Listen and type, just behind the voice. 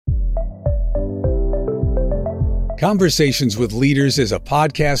Conversations with Leaders is a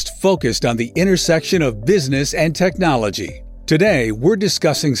podcast focused on the intersection of business and technology. Today, we're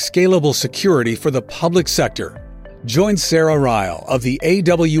discussing scalable security for the public sector. Join Sarah Ryle of the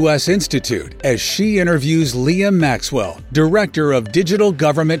AWS Institute as she interviews Liam Maxwell, Director of Digital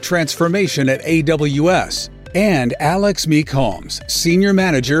Government Transformation at AWS, and Alex Meek-Holmes, Senior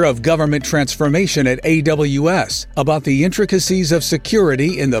Manager of Government Transformation at AWS, about the intricacies of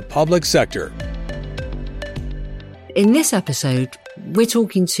security in the public sector. In this episode, we're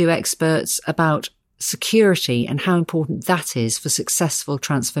talking to experts about security and how important that is for successful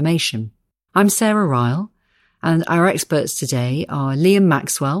transformation. I'm Sarah Ryle, and our experts today are Liam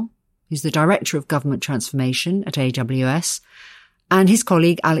Maxwell, who's the Director of Government Transformation at AWS, and his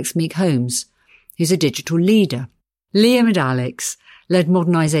colleague Alex Meek-Holmes, who's a digital leader. Liam and Alex led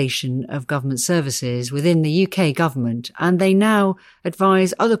modernisation of government services within the UK government, and they now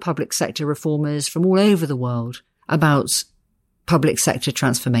advise other public sector reformers from all over the world about public sector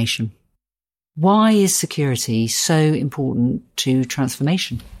transformation. Why is security so important to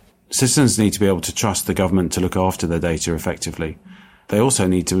transformation? Citizens need to be able to trust the government to look after their data effectively. They also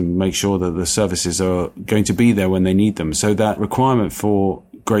need to make sure that the services are going to be there when they need them. So that requirement for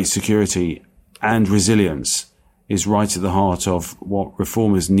great security and resilience is right at the heart of what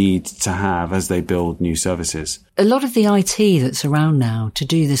reformers need to have as they build new services. A lot of the IT that's around now to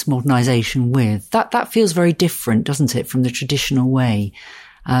do this modernisation with, that feels very different, doesn't it, from the traditional way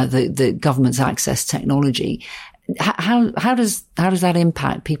the government's access technology. How does that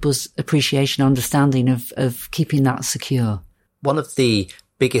impact people's appreciation, understanding of keeping that secure? One of the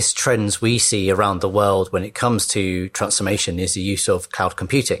biggest trends we see around the world when it comes to transformation is the use of cloud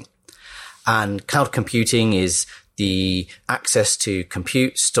computing. And cloud computing is the access to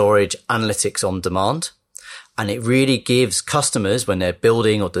compute, storage, analytics on demand. And it really gives customers, when they're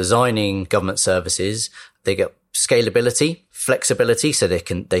building or designing government services, they get scalability, flexibility, so they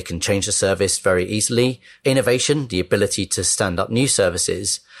can change the service very easily, innovation, the ability to stand up new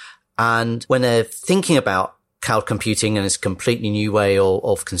services. And when they're thinking about cloud computing and its completely new way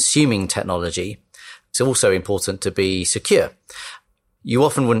of consuming technology, it's also important to be secure. You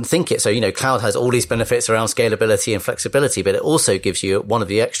often wouldn't think it. So, cloud has all these benefits around scalability and flexibility, but it also gives you one of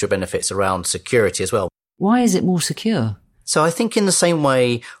the extra benefits around security as well. Why is it more secure? So I think in the same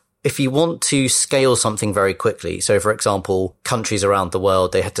way, if you want to scale something very quickly, so for example, countries around the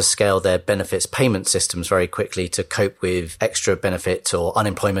world, they had to scale their benefits payment systems very quickly to cope with extra benefit or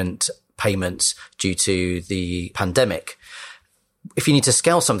unemployment payments due to the pandemic. If you need to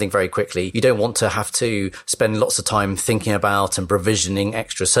scale something very quickly, you don't want to have to spend lots of time thinking about and provisioning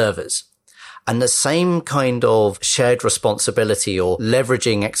extra servers. And the same kind of shared responsibility or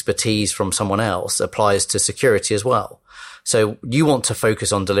leveraging expertise from someone else applies to security as well. So you want to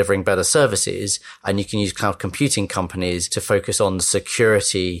focus on delivering better services, and you can use cloud computing companies to focus on the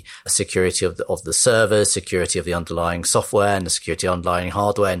security of the servers, security of the underlying software and the security of underlying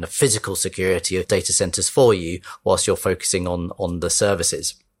hardware and the physical security of data centers for you whilst you're focusing on the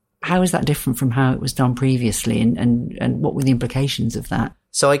services. How is that different from how it was done previously, and what were the implications of that?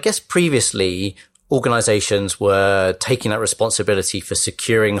 So I guess previously, organizations were taking that responsibility for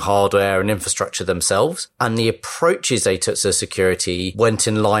securing hardware and infrastructure themselves, and the approaches they took to security went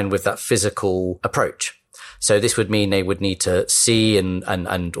in line with that physical approach. So this would mean they would need to see and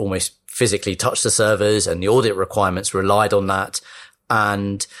almost physically touch the servers, and the audit requirements relied on that.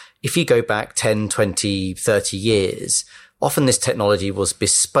 And if you go back 10, 20, 30 years, often this technology was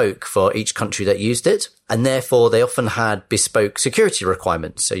bespoke for each country that used it, and therefore they often had bespoke security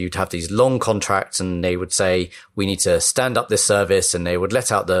requirements. So you'd have these long contracts, and they would say, we need to stand up this service, and they would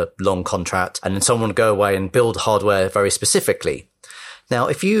let out the long contract, and then someone would go away and build hardware very specifically. Now,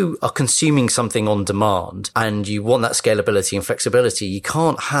 if you are consuming something on demand and you want that scalability and flexibility, you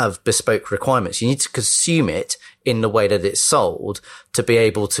can't have bespoke requirements. You need to consume it in the way that it's sold to be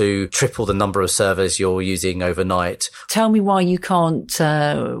able to triple the number of servers you're using overnight. Tell me why you can't,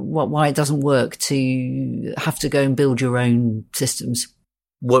 why it doesn't work to have to go and build your own systems.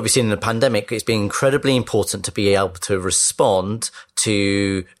 What we've seen in the pandemic, it's been incredibly important to be able to respond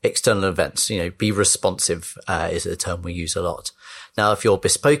to external events. Be responsive is a term we use a lot. Now, if you're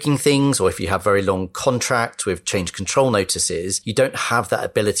bespoking things, or if you have very long contracts with change control notices, you don't have that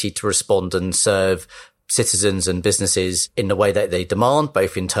ability to respond and serve citizens and businesses in the way that they demand,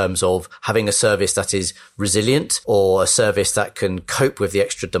 both in terms of having a service that is resilient or a service that can cope with the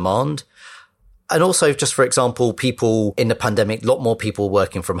extra demand. And also, just for example, people in the pandemic, a lot more people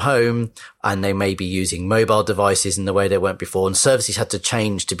working from home, and they may be using mobile devices in the way they weren't before, and services had to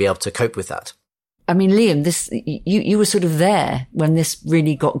change to be able to cope with that. I mean, Liam, you were sort of there when this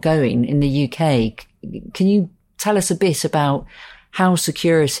really got going in the UK. Can you tell us a bit about how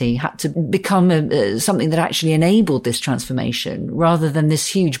security had to become something that actually enabled this transformation rather than this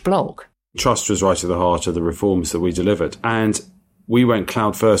huge block. Trust was right at the heart of the reforms that we delivered. And we went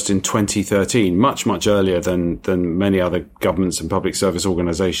cloud first in 2013, much, much earlier than many other governments and public service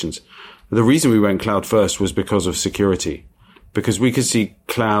organizations. The reason we went cloud first was because of security, because we could see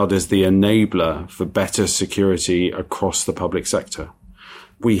cloud as the enabler for better security across the public sector.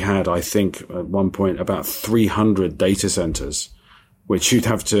 We had, I think, at one point about 300 data centers, which you'd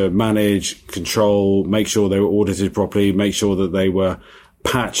have to manage, control, make sure they were audited properly, make sure that they were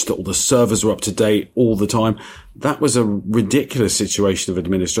patched, that all the servers were up to date all the time. That was a ridiculous situation of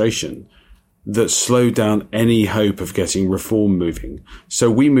administration that slowed down any hope of getting reform moving. So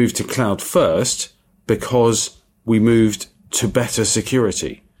we moved to cloud first because we moved to better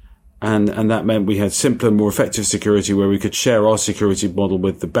security. And that meant we had simpler, more effective security where we could share our security model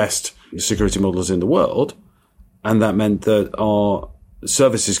with the best security models in the world. And that meant that our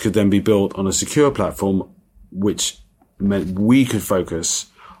services could then be built on a secure platform, which meant we could focus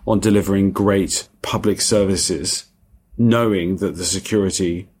on delivering great public services, knowing that the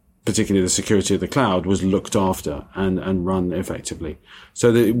security, particularly the security of the cloud, was looked after and run effectively.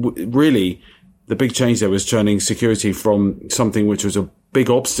 So really, the big change there was turning security from something which was a big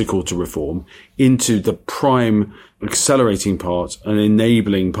obstacle to reform into the prime accelerating part and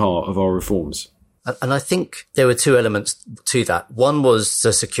enabling part of our reforms. And I think there were two elements to that. One was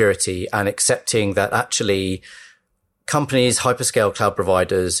the security and accepting that actually companies, hyperscale cloud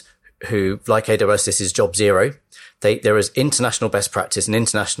providers who, like AWS, this is job zero. There is international best practice and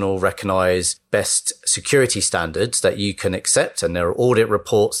international recognized best security standards that you can accept. And there are audit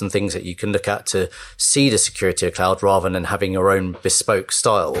reports and things that you can look at to see the security of cloud rather than having your own bespoke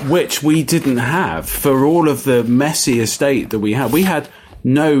style. Which we didn't have for all of the messy estate that we had. We had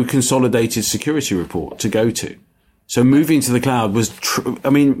no consolidated security report to go to. So moving to the cloud was,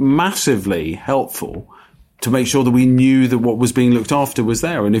 massively helpful to make sure that we knew that what was being looked after was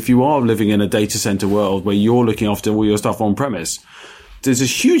there. And if you are living in a data center world where you're looking after all your stuff on premise, there's a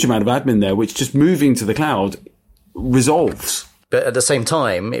huge amount of admin there, which just moving to the cloud resolves. But at the same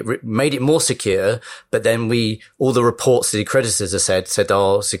time, it made it more secure. But then all the reports the accreditors have said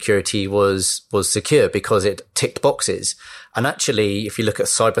our security was secure because it ticked boxes. And actually, if you look at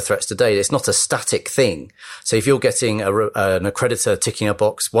cyber threats today, it's not a static thing. So if you're getting an accreditor ticking a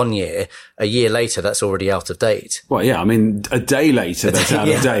box 1 year, a year later, that's already out of date. Well, yeah, a day later, that's out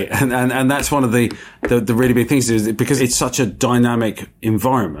of date. And that's one of the really big things is because it's such a dynamic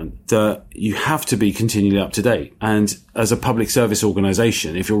environment that you have to be continually up to date. And as a public service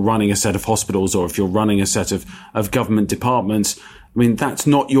organization, if you're running a set of hospitals or if you're running a set of government departments, that's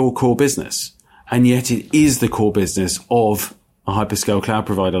not your core business. And yet it is the core business of a hyperscale cloud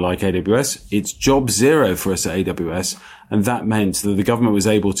provider like AWS. It's job zero for us at AWS. And that meant that the government was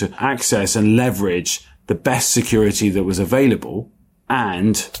able to access and leverage the best security that was available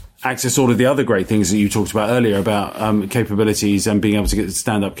and access all of the other great things that you talked about earlier about capabilities and being able to get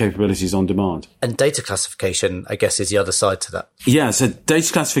stand-up capabilities on demand. And data classification, I guess, is the other side to that. Yeah, so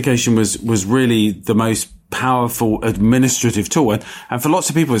data classification was really the most powerful administrative tool. And for lots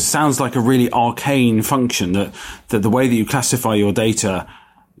of people, it sounds like a really arcane function that the way that you classify your data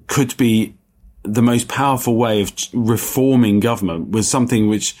could be the most powerful way of reforming government was something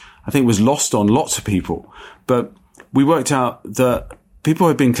which I think was lost on lots of people. But we worked out that people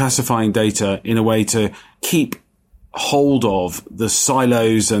have been classifying data in a way to keep hold of the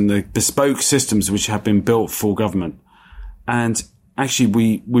silos and the bespoke systems which have been built for government. And actually,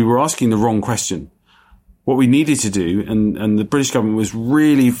 we were asking the wrong question. What we needed to do, and the British government was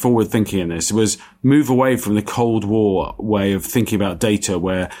really forward thinking in this, was move away from the Cold War way of thinking about data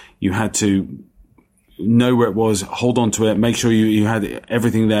where you had to know where it was, hold on to it, make sure you had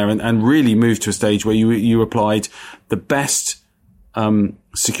everything there and really move to a stage where you applied the best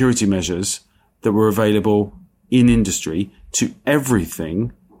security measures that were available in industry to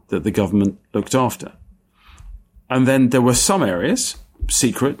everything that the government looked after. And then there were some areas,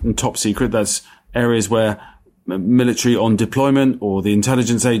 secret and top secret, that's areas where military on deployment or the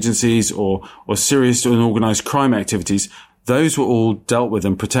intelligence agencies or serious and organized crime activities, those were all dealt with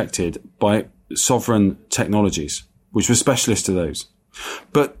and protected by sovereign technologies, which were specialist to those.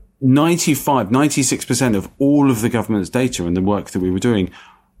 But 96% of all of the government's data and the work that we were doing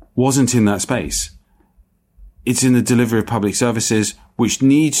wasn't in that space. It's in the delivery of public services, which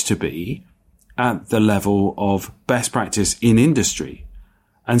needs to be at the level of best practice in industry.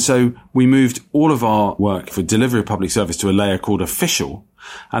 And so we moved all of our work for delivery of public service to a layer called official.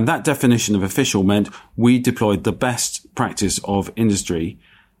 And that definition of official meant we deployed the best practice of industry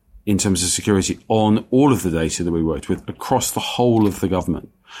in terms of security on all of the data that we worked with across the whole of the government.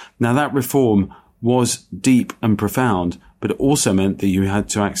 Now, that reform was deep and profound, but it also meant that you had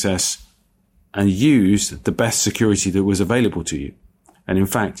to access and use the best security that was available to you. And in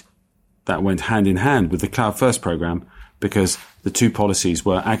fact, that went hand in hand with the Cloud First program, because the two policies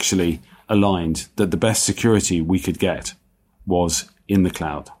were actually aligned that the best security we could get was in the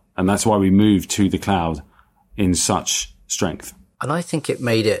cloud. And that's why we moved to the cloud in such strength. And I think it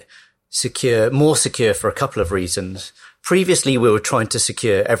made it more secure for a couple of reasons. Previously, we were trying to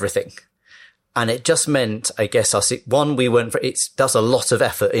secure everything. And it just meant, I guess, that's a lot of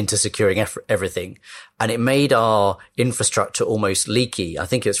effort into securing everything. And it made our infrastructure almost leaky. I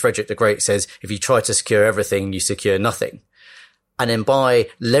think it's Frederick the Great says, if you try to secure everything, you secure nothing. And then by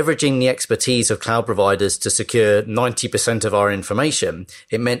leveraging the expertise of cloud providers to secure 90% of our information,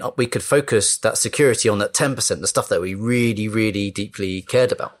 it meant we could focus that security on that 10%, the stuff that we really, really deeply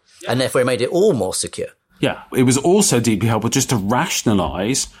cared about. Yeah. And therefore it made it all more secure. Yeah. It was also deeply helpful just to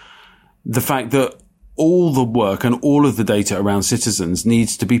rationalize the fact that all the work and all of the data around citizens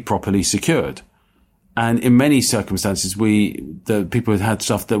needs to be properly secured. And in many circumstances, the people had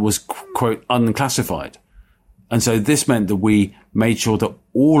stuff that was, quote, unclassified. And so this meant that we made sure that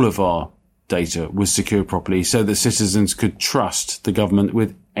all of our data was secured properly so that citizens could trust the government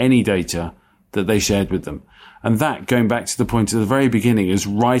with any data that they shared with them. And that, going back to the point at the very beginning, is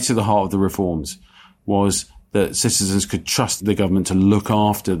right at the heart of the reforms, was that citizens could trust the government to look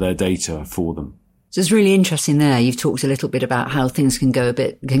after their data for them. So it's really interesting there. You've talked a little bit about how things can get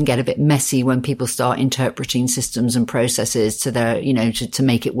a bit messy when people start interpreting systems and processes to their, to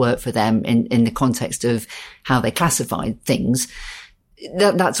make it work for them in the context of how they classify things.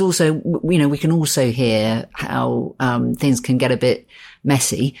 That's also, we can also hear how, things can get a bit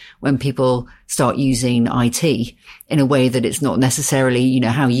messy when people start using IT in a way that it's not necessarily,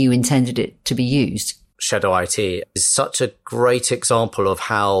 how you intended it to be used. Shadow IT is such a great example of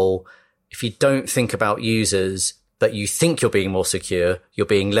how, if you don't think about users, but you think you're being more secure, you're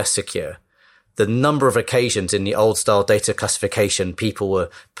being less secure. The number of occasions in the old style data classification, people were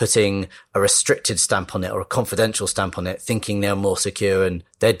putting a restricted stamp on it or a confidential stamp on it, thinking they're more secure, and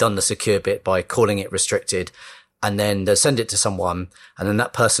they'd done the secure bit by calling it restricted. And then they'd send it to someone, and then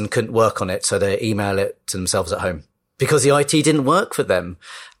that person couldn't work on it, so they email it to themselves at home because the IT didn't work for them.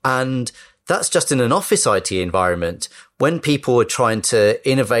 And that's just in an office IT environment. When people are trying to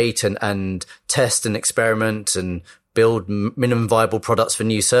innovate and test and experiment and build minimum viable products for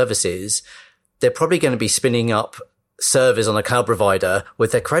new services, they're probably going to be spinning up servers on a cloud provider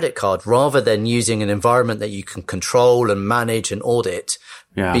with their credit card rather than using an environment that you can control and manage and audit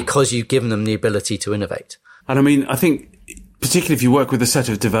because you've given them the ability to innovate. And I mean, I think particularly if you work with a set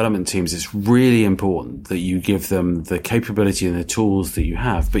of development teams, it's really important that you give them the capability and the tools that you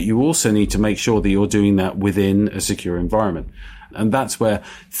have, but you also need to make sure that you're doing that within a secure environment. And that's where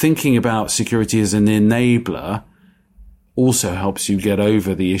thinking about security as an enabler also helps you get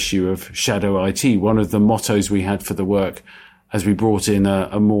over the issue of shadow IT. One of the mottos we had for the work as we brought in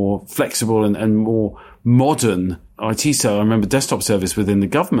a more flexible and more modern IT cell, I remember desktop service within the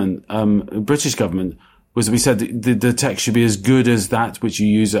government, British government, was we said the tech should be as good as that which you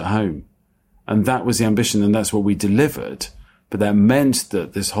use at home. And that was the ambition, and that's what we delivered. But that meant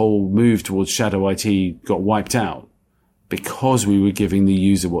that this whole move towards shadow IT got wiped out because we were giving the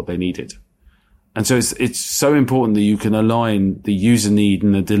user what they needed. And so it's so important that you can align the user need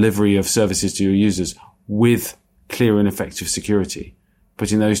and the delivery of services to your users with clear and effective security.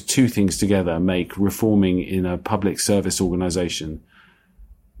 Putting those two things together make reforming in a public service organization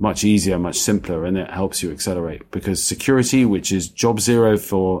much easier, much simpler, and it helps you accelerate, because security, which is job zero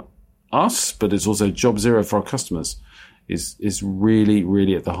for us, but it's also job zero for our customers, is really,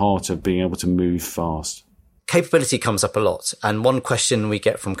 really at the heart of being able to move fast. Capability comes up a lot. And one question we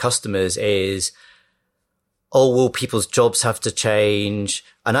get from customers is, will people's jobs have to change?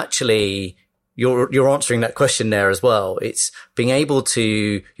 And actually, you're answering that question there as well. It's being able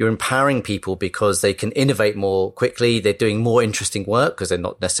to, you're empowering people because they can innovate more quickly. They're doing more interesting work because they're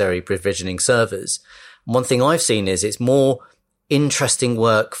not necessarily provisioning servers. One thing I've seen is it's more interesting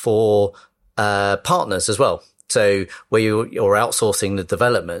work for partners as well. So where you're outsourcing the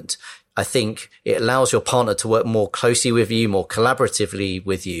development, I think it allows your partner to work more closely with you, more collaboratively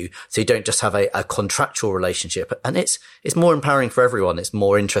with you. So you don't just have a contractual relationship, and it's more empowering for everyone. It's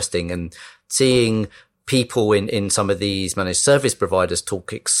more interesting, and seeing people in some of these managed service providers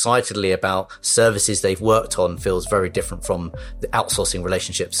talk excitedly about services they've worked on feels very different from the outsourcing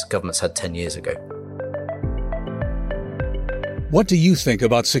relationships governments had 10 years ago. What do you think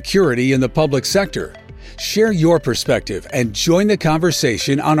about security in the public sector? Share your perspective and join the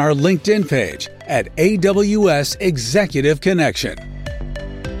conversation on our LinkedIn page at AWS Executive Connection.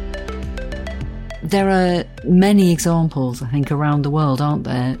 There are many examples, I think, around the world, aren't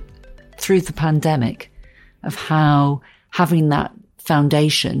there, through the pandemic, of how having that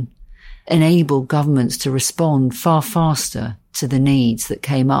foundation enabled governments to respond far faster to the needs that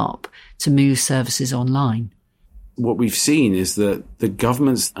came up to move services online. What we've seen is that the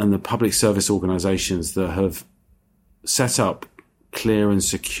governments and the public service organisations that have set up clear and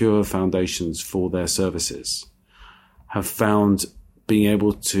secure foundations for their services have found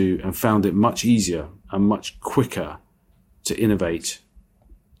it much easier and much quicker to innovate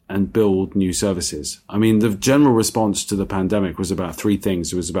and build new services. I mean, the general response to the pandemic was about three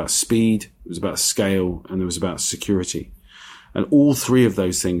things. It was about speed, it was about scale, and it was about security. And all three of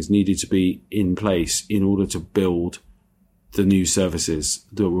those things needed to be in place in order to build the new services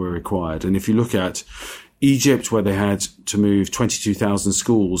that were required. And if you look at Egypt, where they had to move 22,000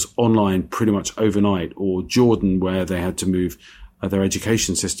 schools online pretty much overnight, or Jordan, where they had to move their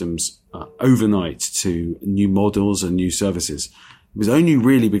education systems overnight to new models and new services, it was only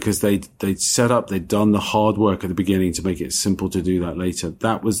really because they'd done the hard work at the beginning to make it simple to do that later.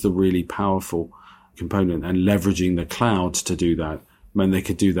 That was the really powerful component, and leveraging the cloud to do that meant they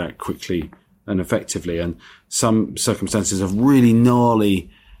could do that quickly and effectively. And some circumstances of really gnarly,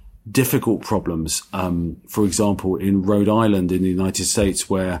 difficult problems. For example, in Rhode Island in the United States,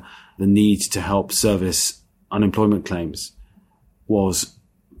 where the need to help service unemployment claims was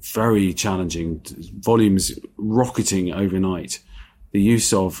very challenging, volumes rocketing overnight. The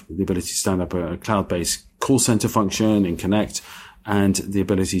use of the ability to stand up a cloud-based call center function in Connect and the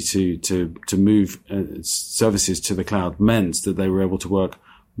ability to move services to the cloud meant that they were able to work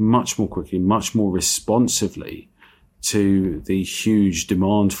much more quickly, much more responsively to the huge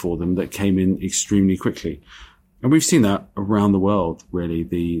demand for them that came in extremely quickly. And we've seen that around the world, really.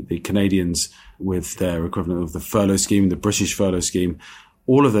 The Canadians with their equivalent of the furlough scheme, the British furlough scheme,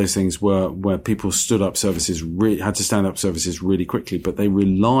 all of those things were where people stood up services, had to stand up services really quickly, but they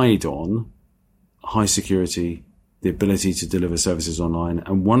relied on high security, the ability to deliver services online.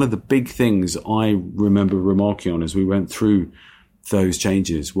 And one of the big things I remember remarking on as we went through those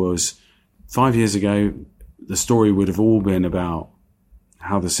changes was 5 years ago, the story would have all been about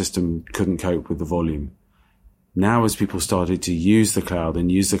how the system couldn't cope with the volume. Now, as people started to use the cloud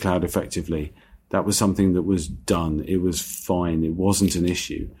and use the cloud effectively, that was something that was done. It was fine. It wasn't an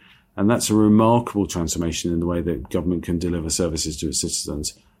issue. And that's a remarkable transformation in the way that government can deliver services to its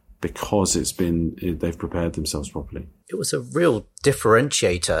citizens because they've prepared themselves properly. It was a real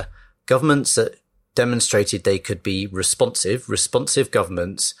differentiator. Governments that demonstrated they could be responsive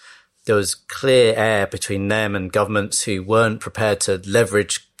governments. There was clear air between them and governments who weren't prepared to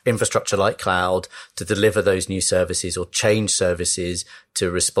leverage infrastructure like cloud to deliver those new services or change services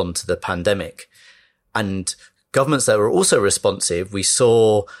to respond to the pandemic. And governments that were also responsive, we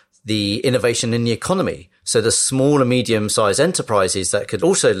saw the innovation in the economy. So the small and medium-sized enterprises that could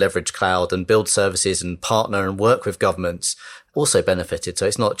also leverage cloud and build services and partner and work with governments also benefited. So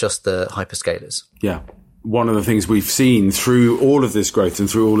it's not just the hyperscalers. Yeah. One of the things we've seen through all of this growth and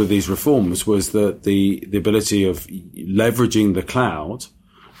through all of these reforms was that the ability of leveraging the cloud.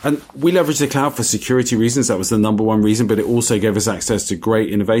 And we leveraged the cloud for security reasons. That was the number one reason, but it also gave us access to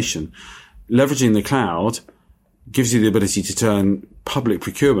great innovation. Leveraging the cloud gives you the ability to turn public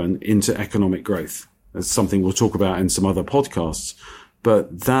procurement into economic growth. That's something we'll talk about in some other podcasts.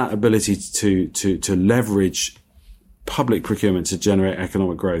 But that ability to leverage public procurement to generate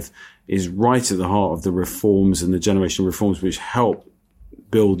economic growth is right at the heart of the reforms and the generational reforms which help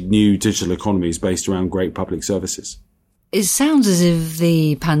build new digital economies based around great public services. It sounds as if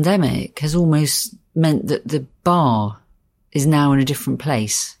the pandemic has almost meant that the bar is now in a different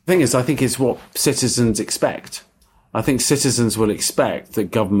place. The thing is, I think it's what citizens expect. I think citizens will expect that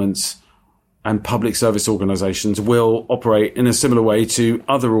governments and public service organisations will operate in a similar way to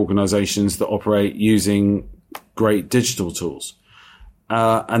other organisations that operate using great digital tools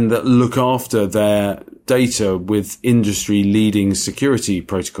and that look after their data with industry-leading security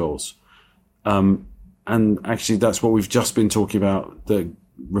protocols. And actually, that's what we've just been talking about, the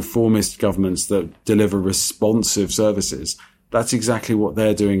reformist governments that deliver responsive services. That's exactly what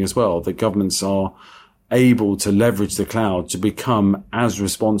they're doing as well. The governments are able to leverage the cloud to become as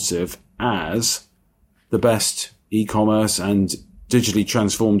responsive as the best e-commerce and digitally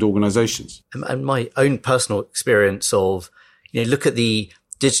transformed organizations. And my own personal experience of, look at the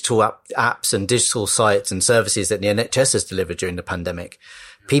digital apps and digital sites and services that the NHS has delivered during the pandemic.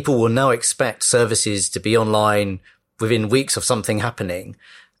 People will now expect services to be online within weeks of something happening.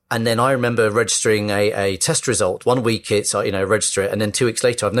 And then I remember registering a test result. 1 week it's, register it. And then 2 weeks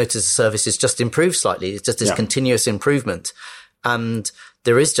later, I've noticed the service has just improved slightly. It's just this continuous improvement. And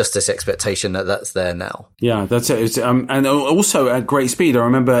there is just this expectation that that's there now. Yeah, that's it. And also at great speed. I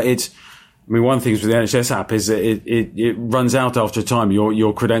remember one of the things with the NHS app is that it runs out after a time.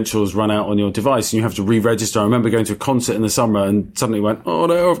 Your credentials run out on your device and you have to re-register. I remember going to a concert in the summer and suddenly went, oh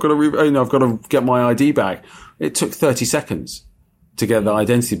no, I've got to get my ID back. It took 30 seconds to get the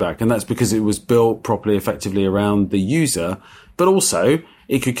identity back. And that's because it was built properly, effectively around the user, but also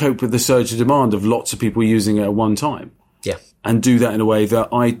it could cope with the surge of demand of lots of people using it at one time. Yeah. And do that in a way that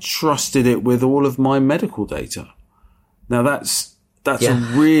I trusted it with all of my medical data. Now that's a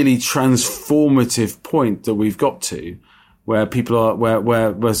really transformative point that we've got to, where people are,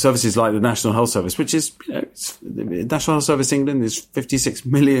 where services like the National Health Service, which is, National Health Service England is 56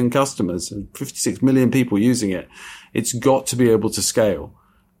 million customers and 56 million people using it. It's got to be able to scale.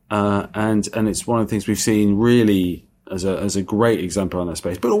 And it's one of the things we've seen really as a great example in that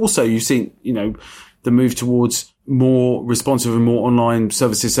space. But also you've seen, the move towards more responsive and more online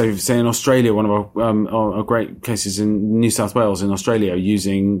services. So, say in Australia, one of our great cases in New South Wales in Australia,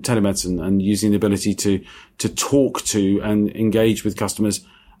 using telemedicine and using the ability to talk to and engage with customers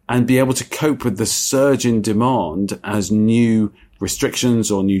and be able to cope with the surge in demand as new restrictions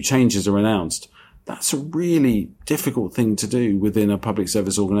or new changes are announced. That's a really difficult thing to do within a public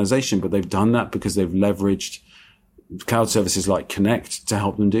service organization, but they've done that because they've leveraged cloud services like Connect to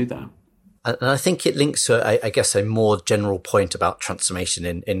help them do that. And I think it links to, a more general point about transformation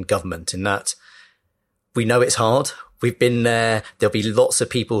in government, in that we know it's hard. We've been there. There'll be lots of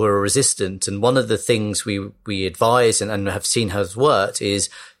people who are resistant. And one of the things we advise and have seen has worked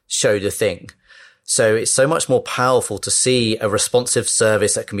is show the thing. So it's so much more powerful to see a responsive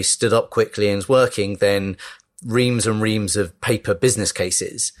service that can be stood up quickly and is working than reams and reams of paper business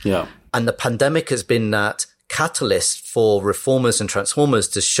cases. Yeah. And the pandemic has been that catalyst for reformers and transformers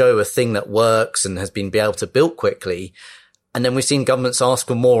to show a thing that works and has been able to build quickly. And then we've seen governments ask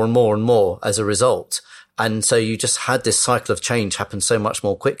for more and more and more as a result. And so you just had this cycle of change happen so much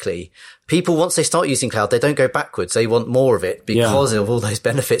more quickly. People, once they start using cloud, they don't go backwards. They want more of it because of all those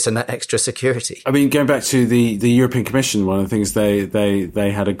benefits and that extra security. I mean, going back to the European Commission, one of the things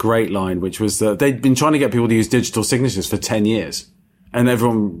they had a great line, which was that they'd been trying to get people to use digital signatures for 10 years. And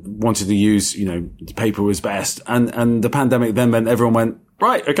everyone wanted to use, the paper was best. And the pandemic then meant everyone went,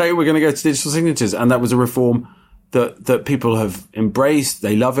 right, okay, we're going to go to digital signatures. And that was a reform that people have embraced.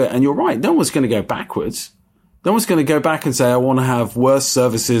 They love it. And you're right. No one's going to go backwards. No one's going to go back and say, I want to have worse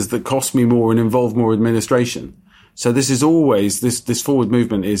services that cost me more and involve more administration. So this is always, this forward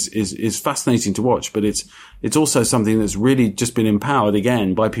movement is fascinating to watch, but it's also something that's really just been empowered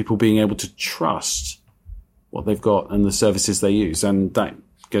again by people being able to trust what they've got and the services they use. And that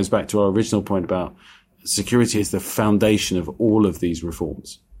goes back to our original point about security is the foundation of all of these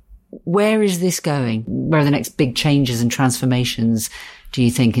reforms. Where is this going? Where are the next big changes and transformations, do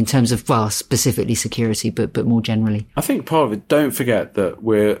you think, in terms of, specifically security, but more generally? I think part of it, don't forget that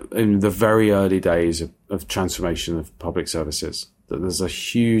we're in the very early days of transformation of public services, that there's a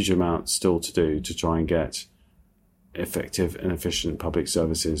huge amount still to do to try and get effective and efficient public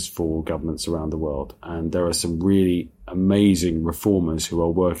services for governments around the world. And there are some really amazing reformers who are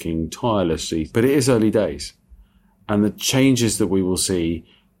working tirelessly, but it is early days. And the changes that we will see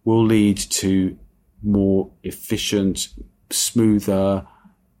will lead to more efficient, smoother,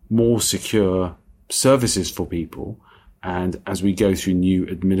 more secure services for people. And as we go through new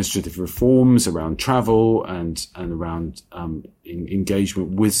administrative reforms around travel and around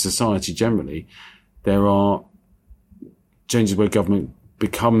engagement with society generally, there are changes where government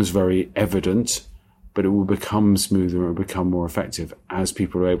becomes very evident, but it will become smoother and it will become more effective as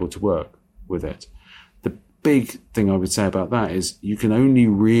people are able to work with it. The big thing I would say about that is you can only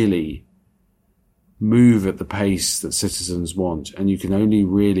really move at the pace that citizens want, and you can only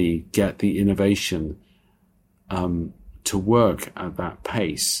really get the innovation to work at that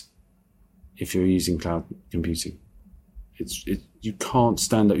pace if you're using cloud computing. You can't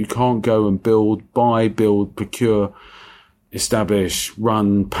stand up. You can't go and build, procure, establish,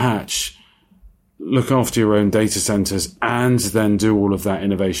 run, patch, look after your own data centers, and then do all of that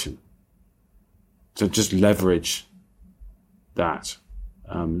innovation. So just leverage that.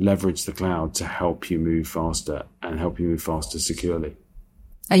 Leverage the cloud to help you move faster and help you move faster securely.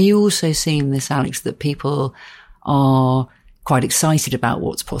 Are you also seeing this, Alex, that people are quite excited about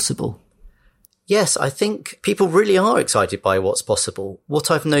what's possible? Yes, I think people really are excited by what's possible. What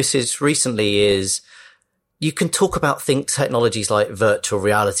I've noticed recently is you can talk about technologies like virtual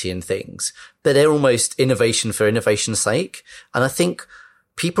reality and things, but they're almost innovation for innovation's sake. And I think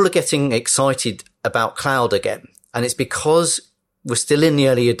people are getting excited about cloud again. And it's because we're still in the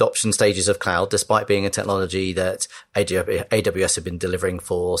early adoption stages of cloud, despite being a technology that AWS have been delivering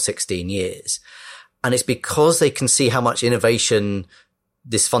for 16 years. And it's because they can see how much innovation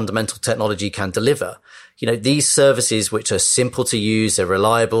this fundamental technology can deliver. You know, these services, which are simple to use, they're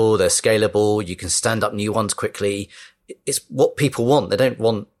reliable, they're scalable, you can stand up new ones quickly. It's what people want. They don't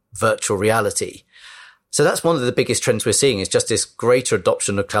want virtual reality. So that's one of the biggest trends we're seeing, is just this greater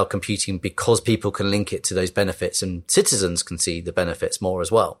adoption of cloud computing because people can link it to those benefits and citizens can see the benefits more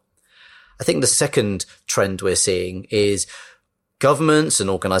as well. I think the second trend we're seeing is governments and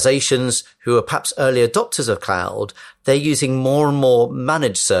organizations who are perhaps early adopters of cloud, they're using more and more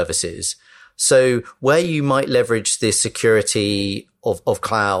managed services. So where you might leverage the security of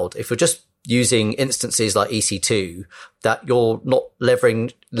cloud, if you're just using instances like EC2, that you're not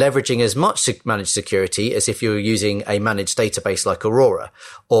leveraging as much managed security as if you're using a managed database like Aurora.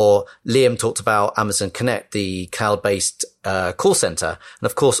 Or Liam talked about Amazon Connect, the cloud-based call center. And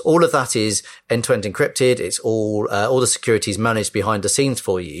of course, all of that is end-to-end encrypted. It's all the security is managed behind the scenes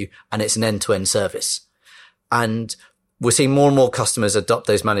for you, and it's an end-to-end service. And we're seeing more and more customers adopt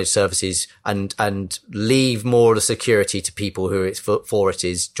those managed services and leave more of the security to people who it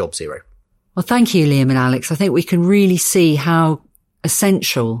is job zero. Well, thank you, Liam and Alex. I think we can really see how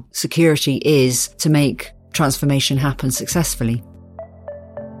essential security is to make transformation happen successfully.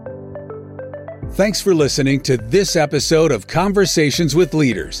 Thanks for listening to this episode of Conversations with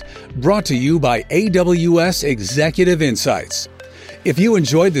Leaders, brought to you by AWS Executive Insights. If you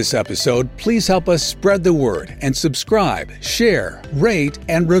enjoyed this episode, please help us spread the word and subscribe, share, rate,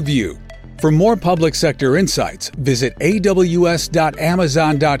 and review. For more public sector insights, visit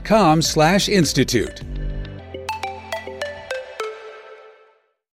aws.amazon.com/institute.